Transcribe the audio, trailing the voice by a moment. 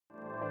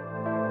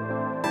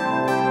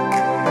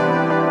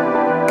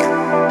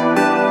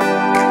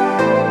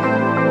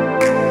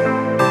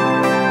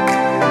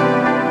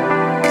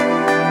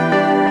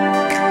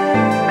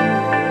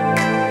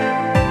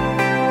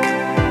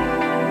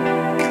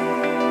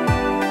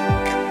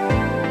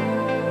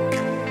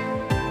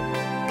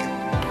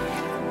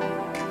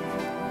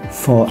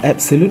For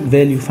absolute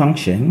value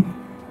function,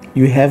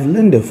 you have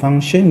learned the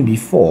function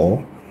before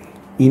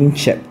in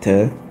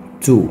chapter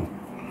 2,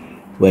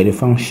 where the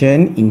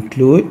function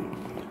include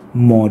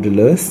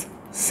modulus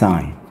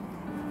sign.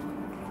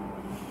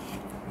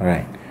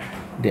 Alright,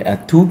 there are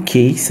two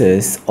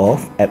cases of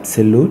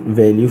absolute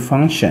value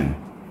function.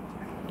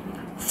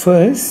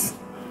 First,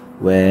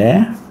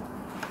 where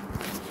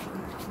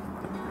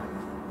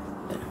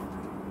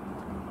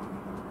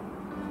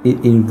it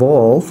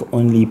involves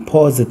only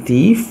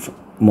positive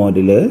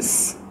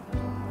modulus.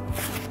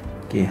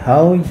 Okay,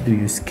 how do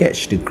you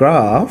sketch the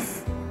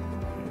graph?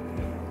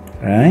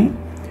 Right,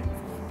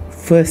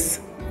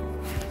 first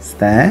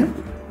step,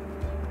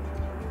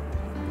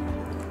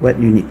 what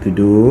you need to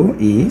do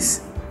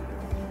is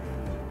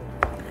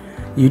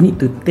you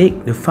need to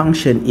take the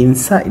function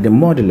inside the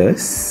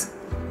modulus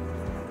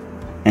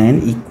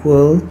and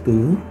equal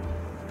to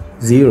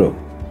 0.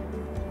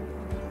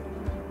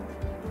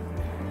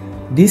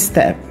 This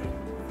step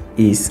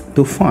is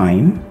to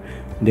find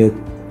the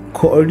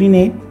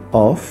coordinate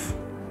of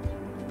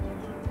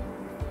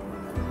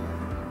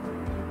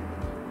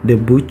the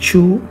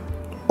bucu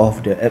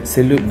of the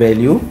absolute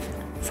value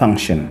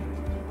function.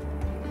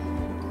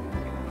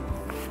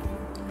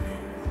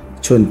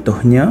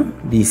 Contohnya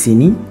di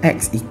sini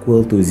x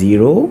equal to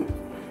 0,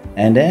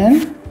 and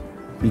then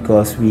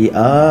because we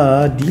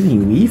are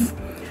dealing with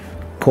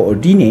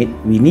coordinate,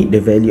 we need the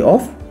value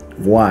of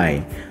y.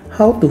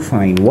 How to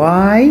find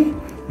y?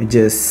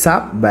 Just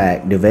sub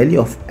back the value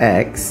of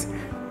x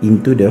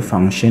into the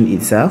function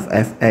itself.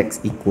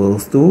 Fx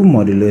equals to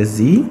modulus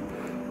 0,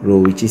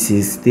 which is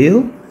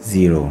still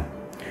 0.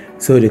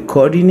 So the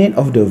coordinate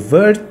of the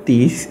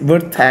vertex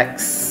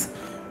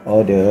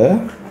or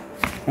the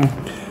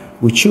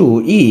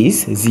bucu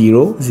is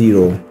 0,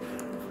 0.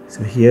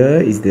 So here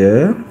is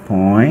the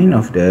point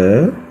of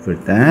the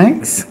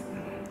vertex.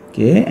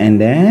 Okay, and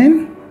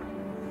then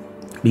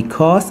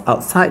because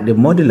outside the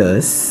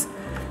modulus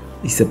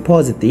is a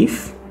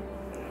positive,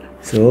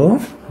 so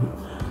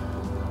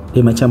dia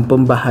macam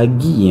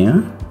pembahagi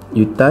ya.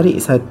 You tarik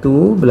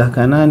satu belah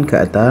kanan ke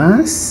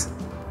atas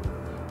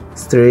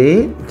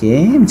straight,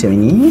 okay, macam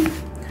ini,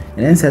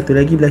 and then satu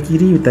lagi belah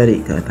kiri you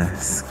tarik ke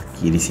atas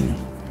kiri sini.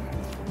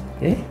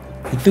 Okay,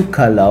 itu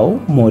kalau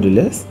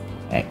modulus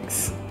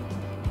x.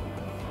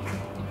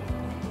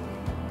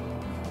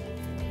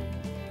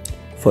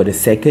 For the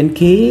second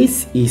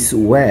case is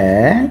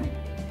where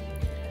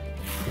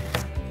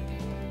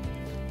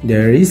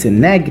there is a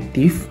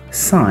negative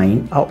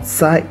sign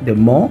outside the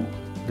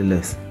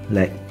modulus,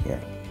 like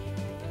here.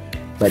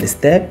 But the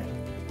steps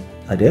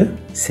are the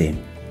same.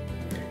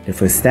 The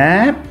first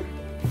step,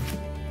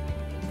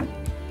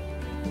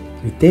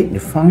 we take the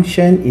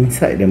function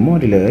inside the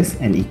modulus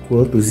and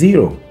equal to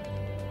 0.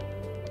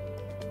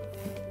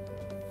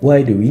 Why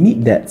do we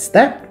need that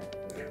step?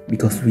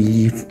 Because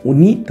we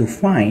need to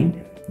find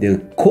the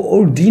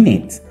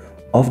coordinates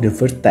of the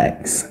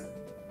vertex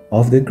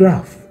of the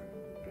graph.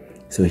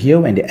 So here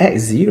when the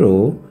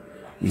x0,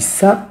 we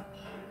sub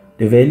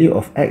the value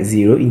of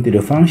x0 into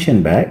the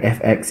function back,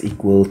 fx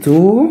equal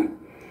to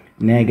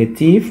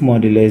negative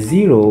modulus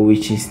 0,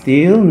 which is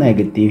still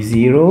negative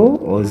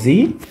 0 or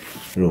 0.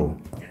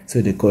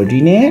 So the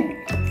coordinate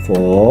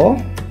for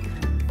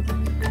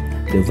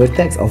the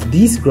vertex of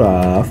this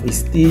graph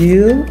is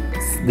still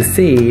the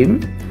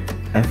same,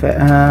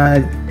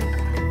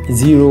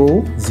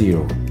 0,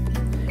 0.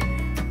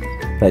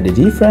 But the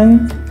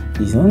difference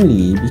is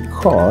only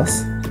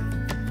because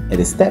at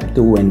the step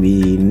 2, when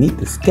we need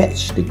to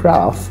sketch the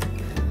graph,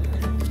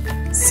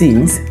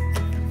 since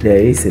there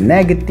is a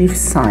negative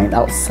sign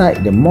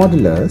outside the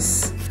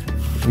modulus,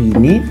 we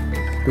need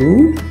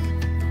to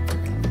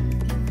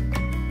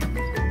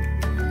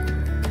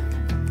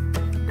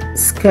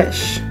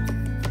sketch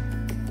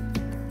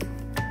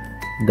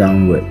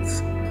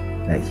downwards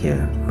like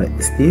here, but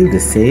still the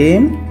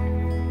same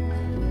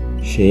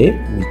shape,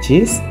 which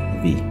is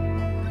V.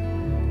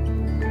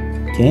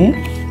 Okay,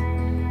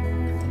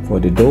 for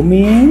the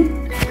domain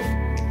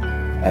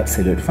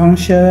absolute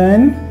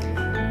function,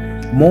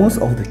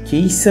 most of the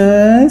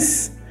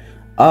cases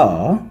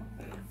are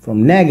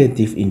from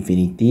negative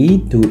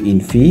infinity to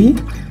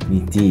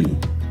infinity.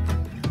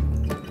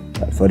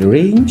 But for the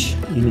range,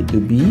 you need to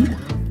be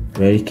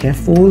very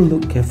careful.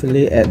 Look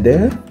carefully at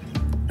the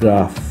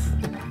graph.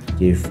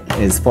 If,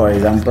 as for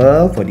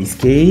example, for this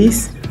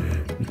case,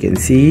 you can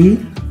see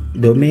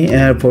domain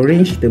for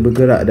range kita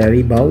bergerak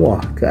dari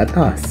bawah ke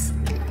atas.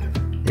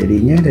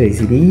 Jadinya dari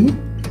sini,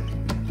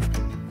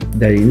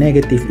 dari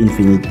negative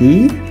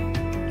infinity,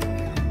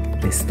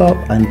 they stop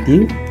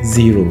until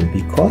 0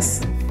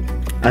 because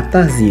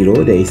atas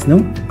 0 there is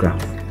no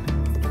graph.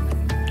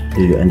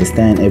 Do you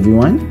understand,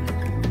 everyone?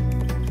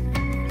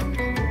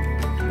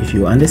 If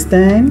you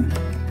understand,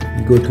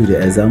 go to the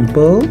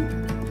example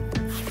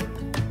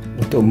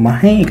untuk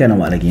mahirkan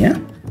awak lagi ya.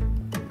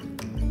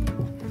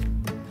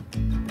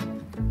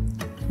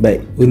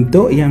 Baik,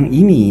 untuk yang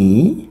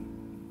ini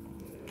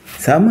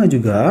sama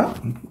juga,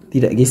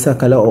 tidak kisah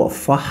kalau awak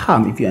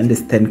faham, if you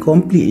understand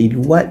completely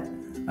what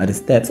are the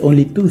steps,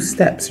 only 2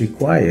 steps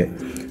required.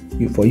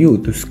 for you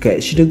to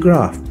sketch the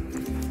graph.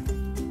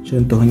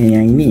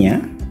 Contohnya yang ini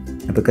ya.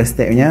 Apakah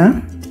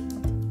stepnya?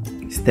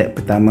 Step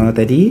pertama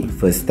tadi,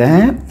 first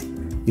step,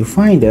 you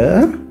find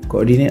the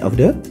coordinate of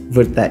the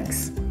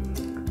vertex.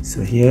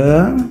 So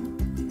here,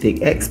 take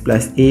x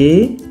plus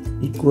a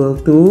equal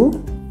to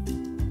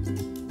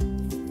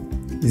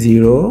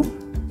 0.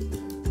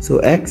 So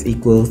x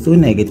equals to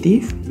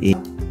negative a.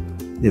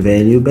 The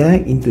value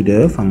back into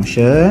the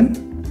function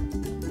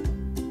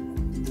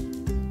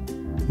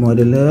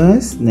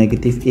modulus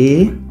negative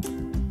a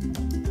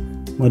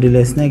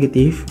modulus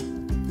negative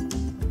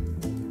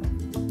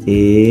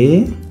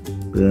a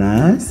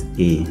plus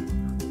a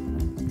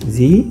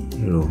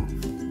 0.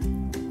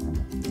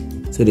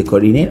 So the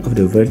coordinate of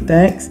the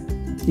vertex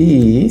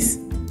is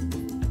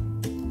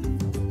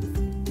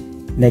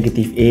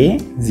negative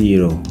a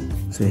 0.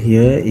 So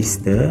here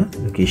is the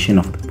location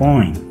of the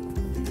point.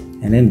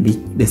 And then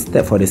the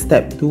step for the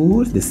step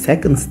 2, the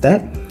second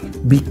step,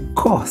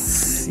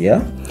 because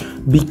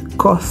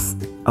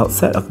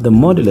outside of the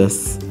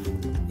modulus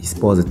is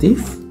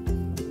positive,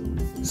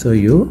 so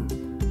you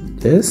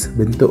just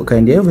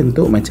bentukkan dia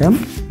bentuk macam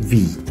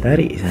V,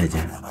 tarik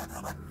saja.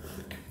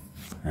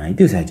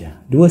 Itu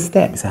saja, 2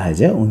 step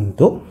sahaja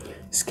untuk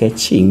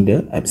sketching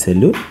the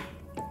absolute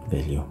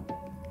value.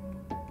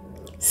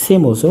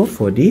 Same also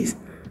for this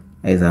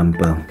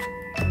example.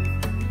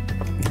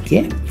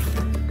 Okay,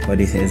 for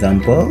this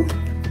example,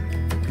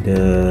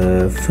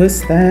 the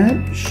first step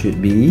should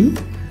be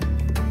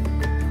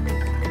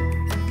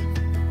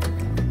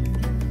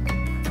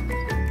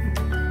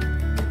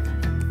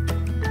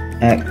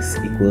x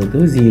equal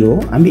to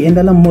 0. Ambil yang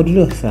dalam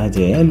modulus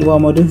sahaja ya,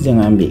 luar modulus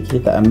jangan ambil, kita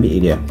tak ambil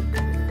dia.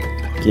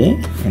 Okay,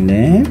 and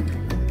then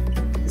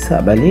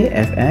sub balik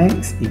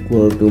fx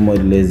equal to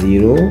modulus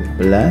 0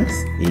 plus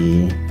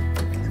a.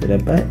 So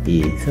dapat a.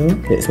 So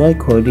that's why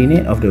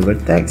coordinate of the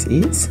vertex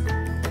is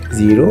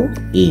 0,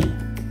 a.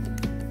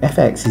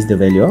 Fx is the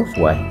value of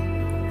y.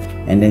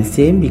 And then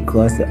same,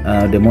 because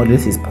the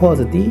modulus is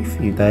positive,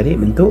 you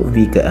tarik bentuk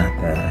v ke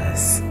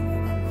atas.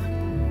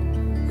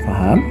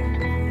 Faham?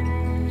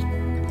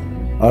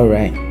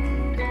 Alright.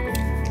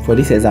 For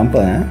this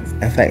example,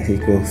 fx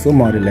equals to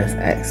modulus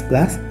x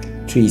plus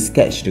 3.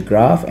 Sketch the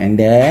graph, and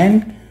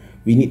then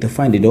we need to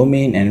find the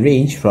domain and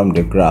range from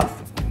the graph.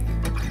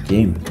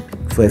 Okay.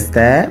 First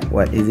step,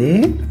 what is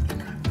it?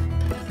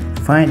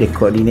 Find the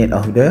coordinate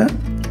of the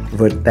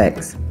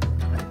vertex.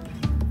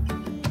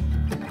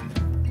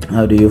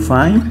 How do you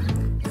find?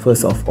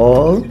 First of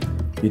all,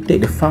 you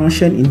take the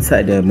function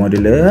inside the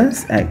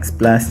modulus, x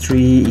plus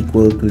 3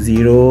 equal to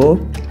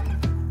 0.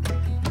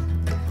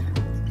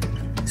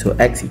 So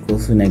x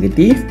equals to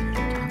negative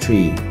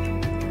 3.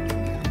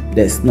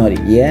 That's not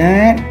it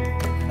yet.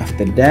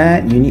 After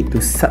that, you need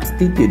to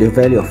substitute the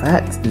value of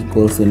x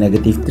equals to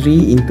negative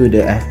 3 into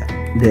the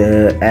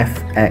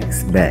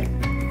fx back.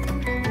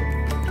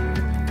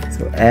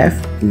 So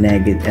fx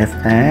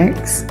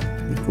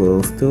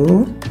equals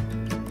to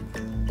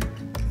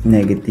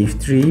negative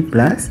 3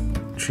 plus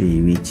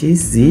 3, which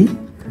is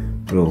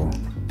 0.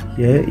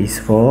 Here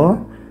is for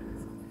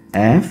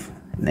f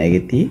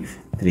negative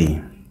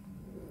 3.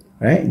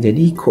 Right?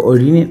 Jadi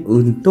coordinate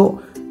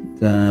untuk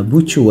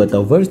bucu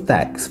atau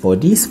vertex for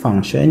this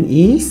function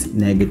is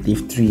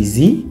negative 3,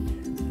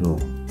 0.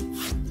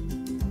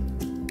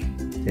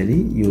 Jadi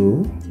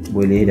you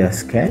boleh dah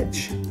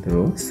sketch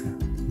terus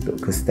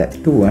untuk ke step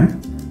 2.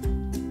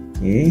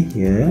 Okay,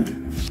 here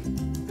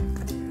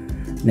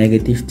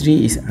negative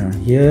 3 is around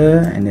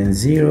here, and then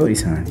 0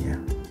 is around here.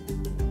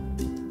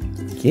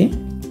 Okay,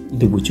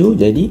 itu bucu.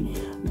 Jadi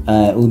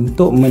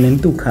untuk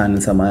menentukan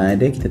sama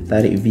ada kita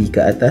tarik V ke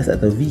atas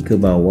atau V ke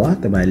bawah,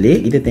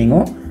 terbalik, kita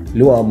tengok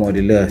luar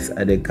modulus,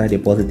 adakah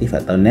dia positif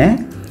atau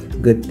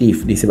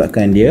negatif.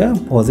 Disebabkan dia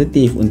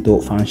positif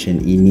untuk function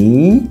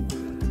ini,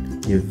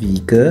 dia V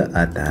ke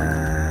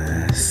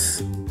atas.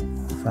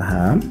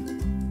 Faham?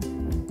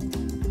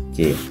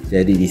 Okay,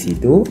 jadi di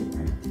situ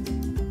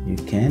you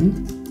can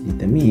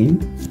determine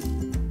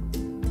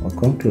or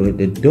control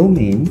the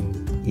domain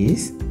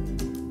is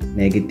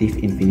negative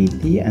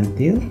infinity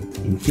until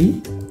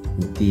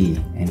infinity.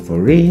 And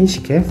for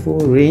range, careful,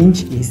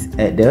 range is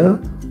at the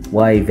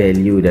y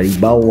value, dari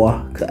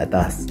bawah ke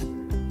atas.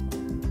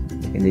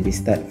 Jadi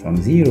start from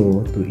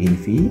 0 to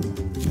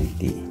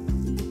infinity.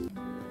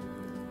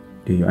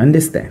 Do you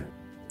understand?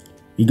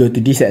 We go to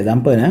this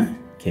example.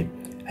 Okay,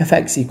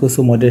 fx equals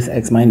to modulus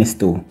x minus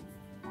 2.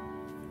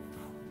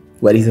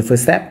 What is the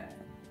first step?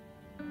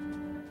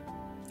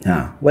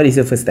 What is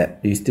the first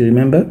step? Do you still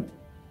remember?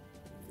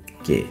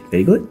 Okay,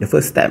 very good. The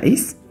first step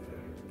is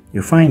you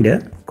find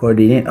the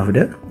coordinate of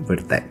the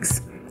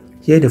vertex.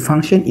 Here the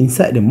function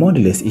inside the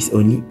modulus is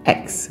only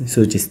x,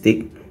 so just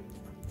take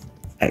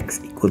x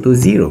equal to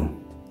 0.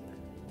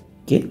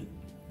 Okay,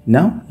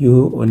 now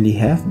you only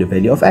have the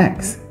value of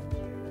x.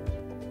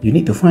 You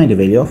need to find the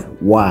value of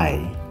y.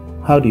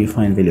 How do you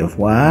find value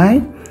of y?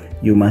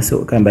 You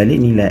masukkan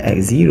balik nilai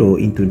x0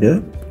 into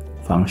the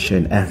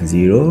function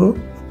f0.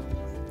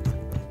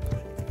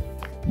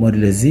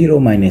 Modulus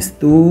 0 minus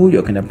 2, you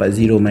akan dapat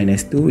 0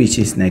 minus 2, which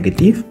is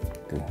negative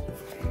 2.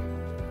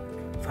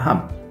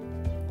 Faham?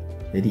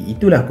 Jadi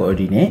itulah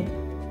koordinat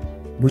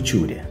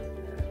bucu dia,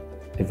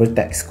 the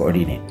vertex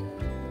coordinate.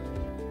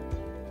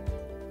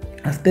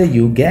 After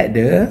you get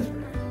the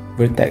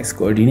vertex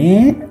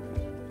coordinate,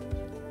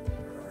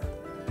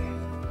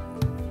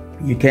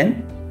 you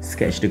can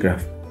sketch the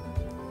graph.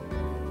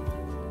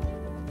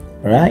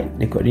 Alright,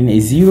 the coordinate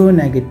is 0,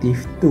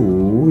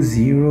 -2,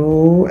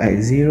 0,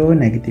 at 0,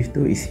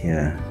 -2 is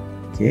here.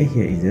 Okay,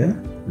 here is the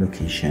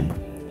location.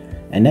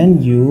 And then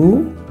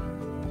you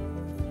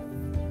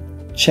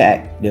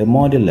check the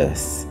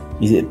modulus.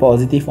 Is it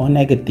positive or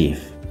negative?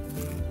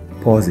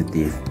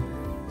 Positive.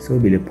 So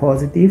bila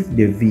positif,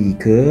 dia V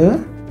ke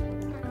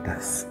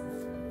atas.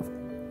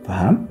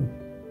 Faham?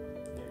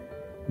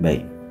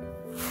 Baik.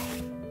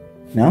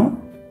 Now,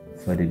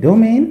 for the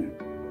domain,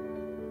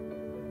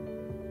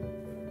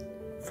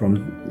 from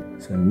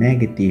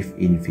negative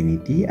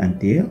infinity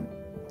until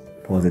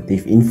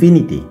positive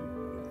infinity.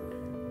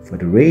 For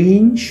the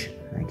range,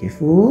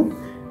 careful,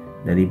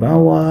 dari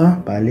bawah,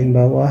 paling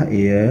bawah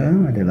ia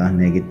adalah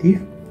negative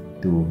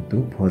 2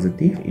 to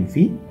positive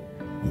infinity.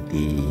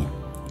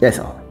 That's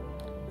all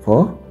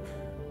for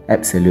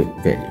absolute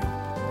value.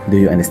 Do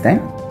you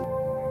understand?